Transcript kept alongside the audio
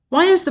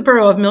Why is the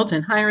borough of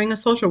Milton hiring a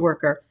social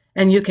worker?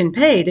 And you can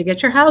pay to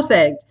get your house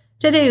egged.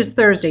 Today is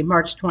Thursday,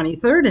 March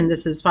 23rd, and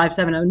this is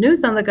 570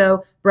 News on the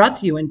Go, brought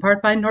to you in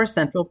part by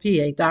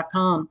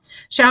NorthCentralPA.com.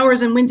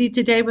 Showers and windy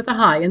today with a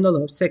high in the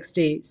low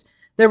 60s.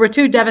 There were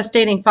two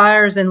devastating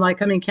fires in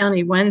Lycoming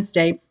County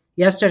Wednesday.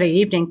 Yesterday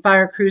evening,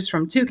 fire crews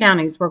from two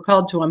counties were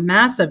called to a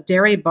massive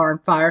dairy barn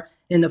fire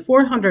in the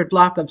 400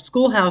 block of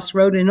Schoolhouse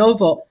Road in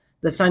Oval.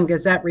 The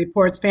Sun-Gazette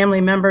reports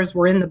family members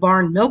were in the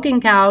barn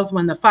milking cows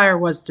when the fire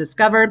was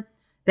discovered.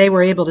 They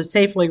were able to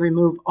safely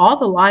remove all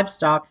the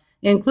livestock,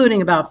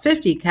 including about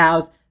 50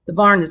 cows. The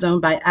barn is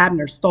owned by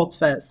Abner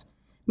Stoltzfus.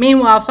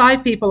 Meanwhile,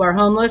 5 people are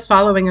homeless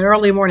following an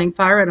early morning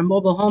fire at a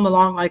mobile home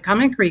along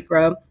Lycoming Creek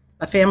Road.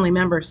 A family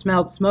member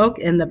smelled smoke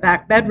in the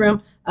back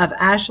bedroom of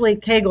Ashley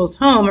Cagle's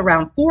home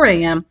around 4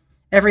 a.m.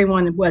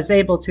 Everyone was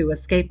able to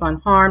escape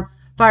unharmed.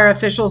 Fire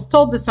officials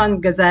told the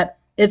Sun-Gazette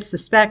it's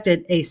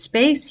suspected a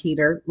space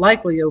heater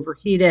likely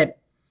overheated.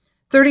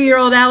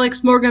 30-year-old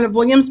Alex Morgan of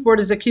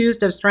Williamsport is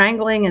accused of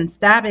strangling and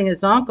stabbing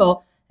his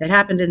uncle. It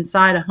happened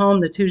inside a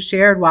home the two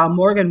shared while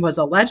Morgan was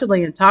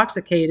allegedly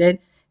intoxicated.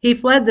 He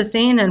fled the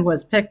scene and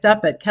was picked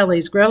up at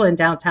Kelly's Grill in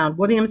downtown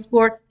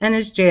Williamsport and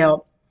is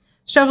jailed.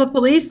 Shove a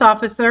police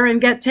officer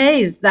and get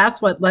tased.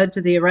 That's what led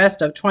to the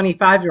arrest of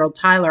 25-year-old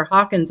Tyler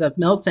Hawkins of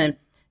Milton.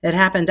 It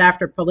happened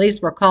after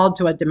police were called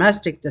to a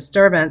domestic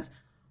disturbance.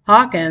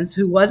 Hawkins,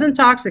 who was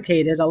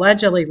intoxicated,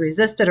 allegedly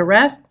resisted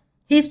arrest.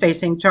 He's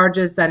facing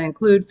charges that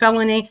include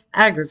felony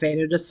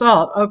aggravated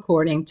assault,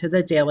 according to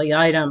the Daily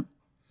Item.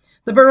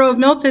 The borough of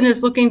Milton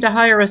is looking to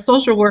hire a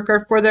social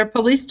worker for their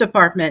police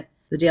department.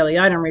 The Daily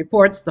Item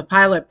reports the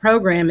pilot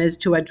program is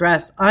to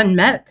address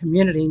unmet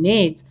community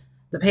needs.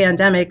 The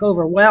pandemic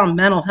overwhelmed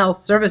mental health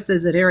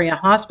services at area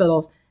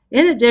hospitals.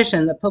 In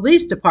addition, the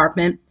police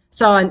department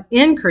saw an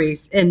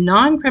increase in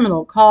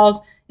non-criminal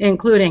calls,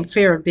 including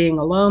fear of being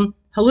alone,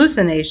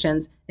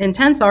 hallucinations,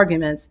 intense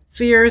arguments,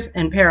 fears,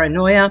 and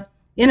paranoia.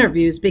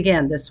 Interviews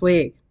began this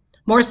week.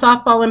 More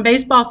softball and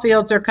baseball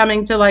fields are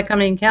coming to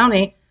Lycoming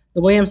County.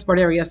 The Williamsport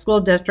Area School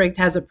District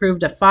has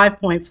approved a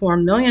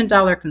 $5.4 million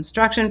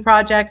construction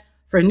project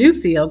for new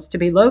fields to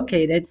be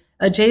located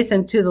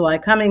adjacent to the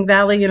Lycoming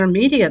Valley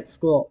Intermediate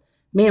School.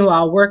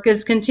 Meanwhile, work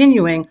is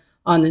continuing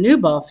on the new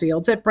ball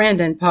fields at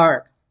Brandon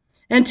Park.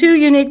 And 2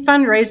 unique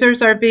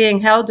fundraisers are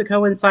being held to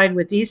coincide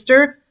with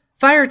Easter.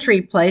 Fire Tree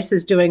Place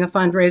is doing a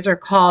fundraiser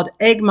called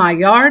Egg My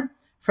Yard.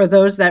 For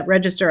those that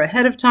register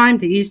ahead of time,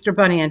 the Easter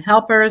Bunny and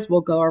helpers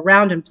will go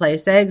around and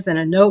place eggs and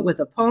a note with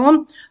a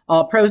poem.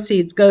 All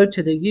proceeds go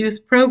to the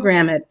youth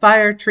program at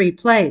Fire Tree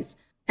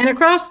Place. And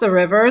across the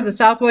river, the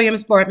South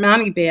Williamsport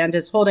Mountie Band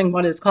is holding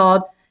what is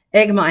called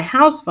Egg My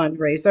House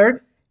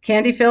fundraiser.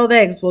 Candy-filled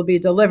eggs will be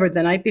delivered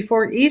the night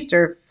before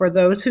Easter for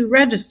those who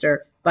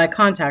register by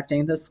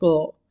contacting the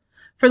school.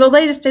 For the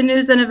latest in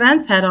news and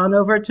events, head on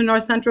over to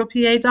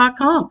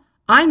NorthCentralPA.com.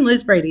 I'm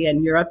Liz Brady,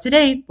 and you're up to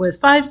date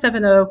with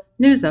 570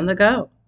 News on the Go.